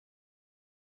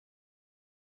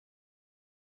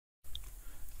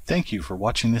Thank you for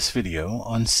watching this video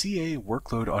on CA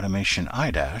Workload Automation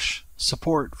iDash,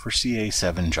 support for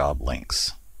CA7 job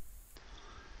links.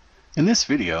 In this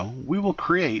video, we will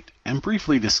create and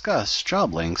briefly discuss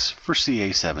job links for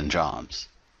CA7 jobs.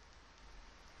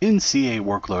 In CA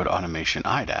Workload Automation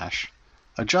iDash,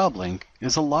 a job link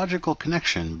is a logical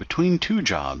connection between two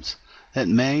jobs that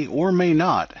may or may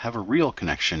not have a real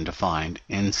connection defined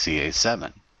in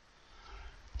CA7.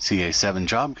 CA7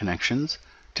 job connections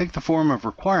take the form of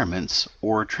requirements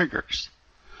or triggers.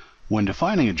 When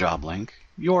defining a job link,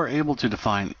 you are able to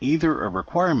define either a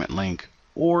requirement link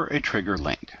or a trigger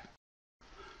link.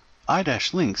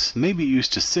 iDash links may be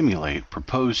used to simulate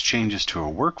proposed changes to a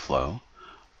workflow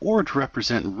or to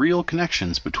represent real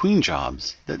connections between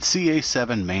jobs that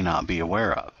CA7 may not be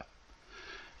aware of.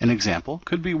 An example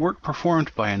could be work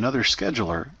performed by another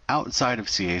scheduler outside of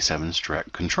CA7's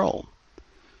direct control.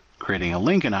 Creating a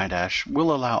link in iDash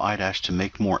will allow iDash to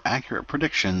make more accurate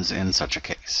predictions in such a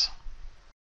case.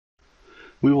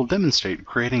 We will demonstrate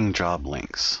creating job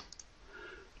links.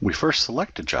 We first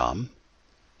select a job.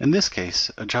 In this case,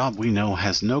 a job we know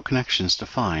has no connections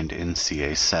defined in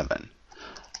CA7,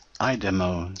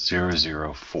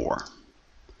 iDemo.0.04.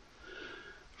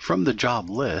 From the job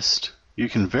list, you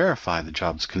can verify the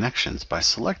job's connections by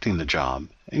selecting the job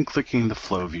and clicking the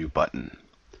Flow View button.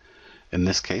 In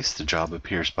this case, the job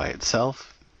appears by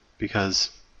itself because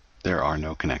there are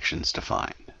no connections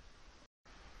defined.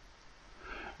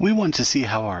 We want to see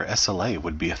how our SLA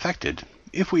would be affected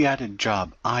if we added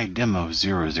job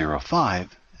iDemo.0.05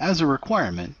 as a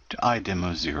requirement to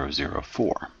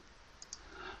iDemo.0.04.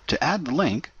 To add the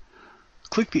link,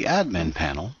 click the Admin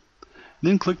panel,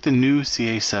 then click the New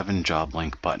CA7 Job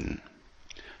Link button.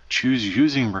 Choose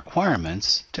Using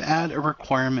Requirements to add a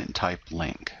requirement type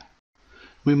link.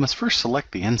 We must first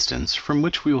select the instance from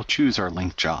which we will choose our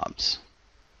linked jobs.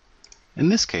 In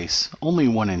this case, only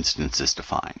one instance is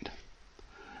defined.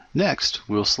 Next,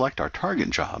 we will select our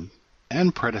target job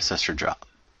and predecessor job.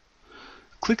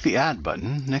 Click the Add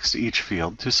button next to each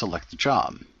field to select the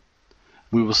job.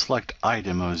 We will select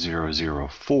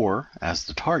iDemo.0.04 as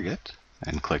the target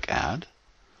and click Add.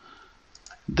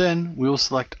 Then we will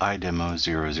select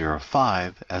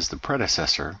iDemo.0.05 as the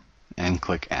predecessor and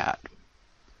click Add.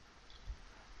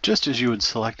 Just as you would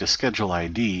select a schedule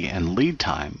ID and lead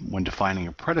time when defining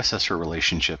a predecessor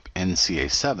relationship in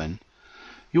CA7,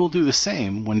 you will do the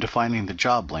same when defining the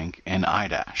job link in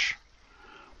iDash.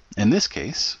 In this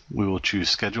case, we will choose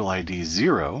schedule ID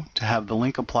 0 to have the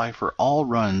link apply for all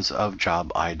runs of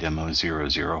job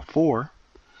iDemo.0.04,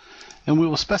 and we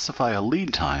will specify a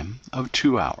lead time of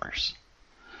 2 hours.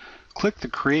 Click the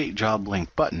Create Job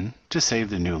Link button to save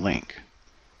the new link.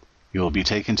 You will be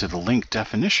taken to the Link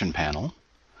Definition panel.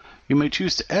 You may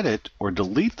choose to edit or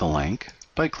delete the link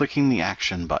by clicking the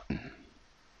Action button.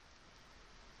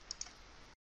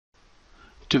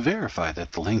 To verify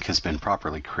that the link has been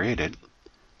properly created,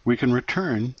 we can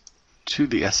return to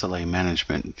the SLA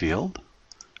Management field,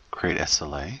 create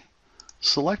SLA,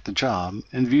 select the job,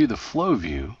 and view the flow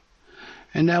view.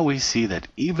 And now we see that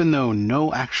even though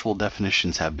no actual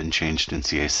definitions have been changed in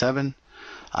CA7,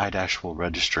 iDash will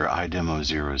register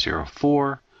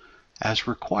iDemo.0.04 as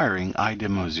requiring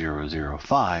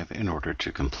iDemo.0.05 in order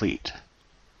to complete.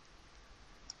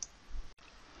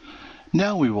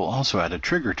 Now we will also add a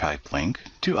trigger type link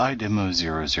to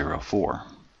iDemo.0.04.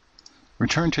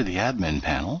 Return to the Admin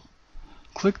panel,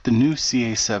 click the New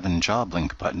CA7 Job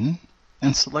Link button,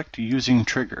 and select Using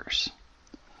Triggers.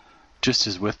 Just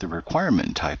as with the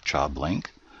requirement type job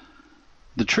link,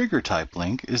 the trigger type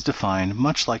link is defined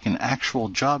much like an actual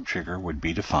job trigger would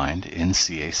be defined in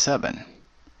CA7.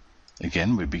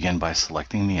 Again, we begin by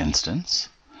selecting the instance.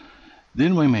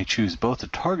 Then we may choose both a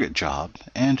target job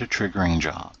and a triggering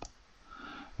job.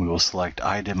 We will select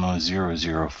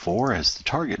iDemo.0.04 as the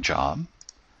target job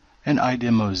and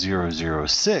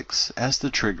iDemo.0.06 as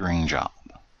the triggering job.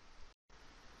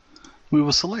 We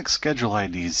will select schedule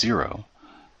ID 0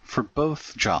 for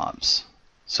both jobs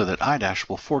so that iDash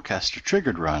will forecast a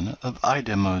triggered run of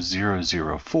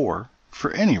iDemo.0.04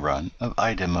 for any run of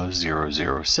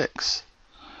iDemo.0.06.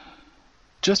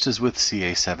 Just as with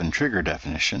CA7 trigger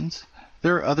definitions,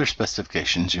 there are other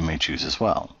specifications you may choose as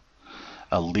well.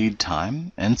 A lead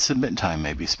time and submit time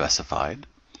may be specified,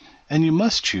 and you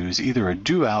must choose either a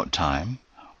due out time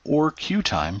or queue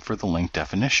time for the link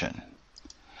definition.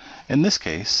 In this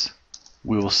case,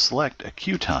 we will select a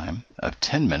queue time of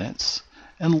 10 minutes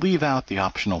and leave out the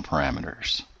optional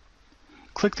parameters.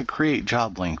 Click the Create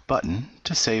Job Link button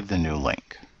to save the new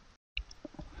link.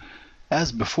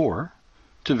 As before,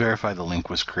 to verify the link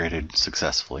was created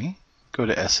successfully, go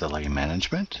to SLA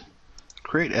Management,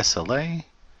 create SLA,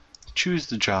 choose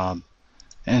the job,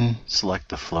 and select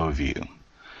the flow view.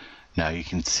 Now you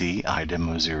can see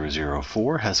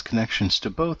iDemo004 has connections to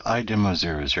both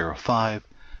iDemo005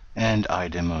 and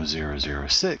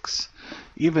iDemo006,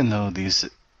 even though these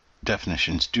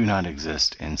definitions do not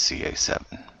exist in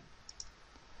CA7.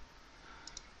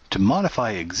 To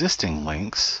modify existing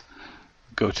links,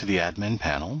 go to the admin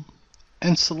panel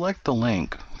and select the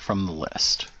link from the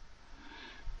list.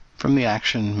 From the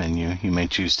action menu, you may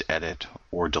choose to edit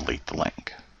or delete the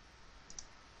link.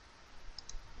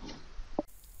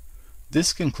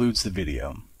 This concludes the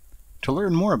video. To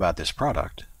learn more about this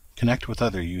product, connect with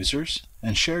other users,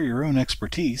 and share your own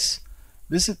expertise,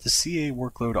 visit the CA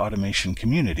Workload Automation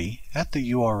community at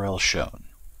the URL shown.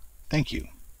 Thank you.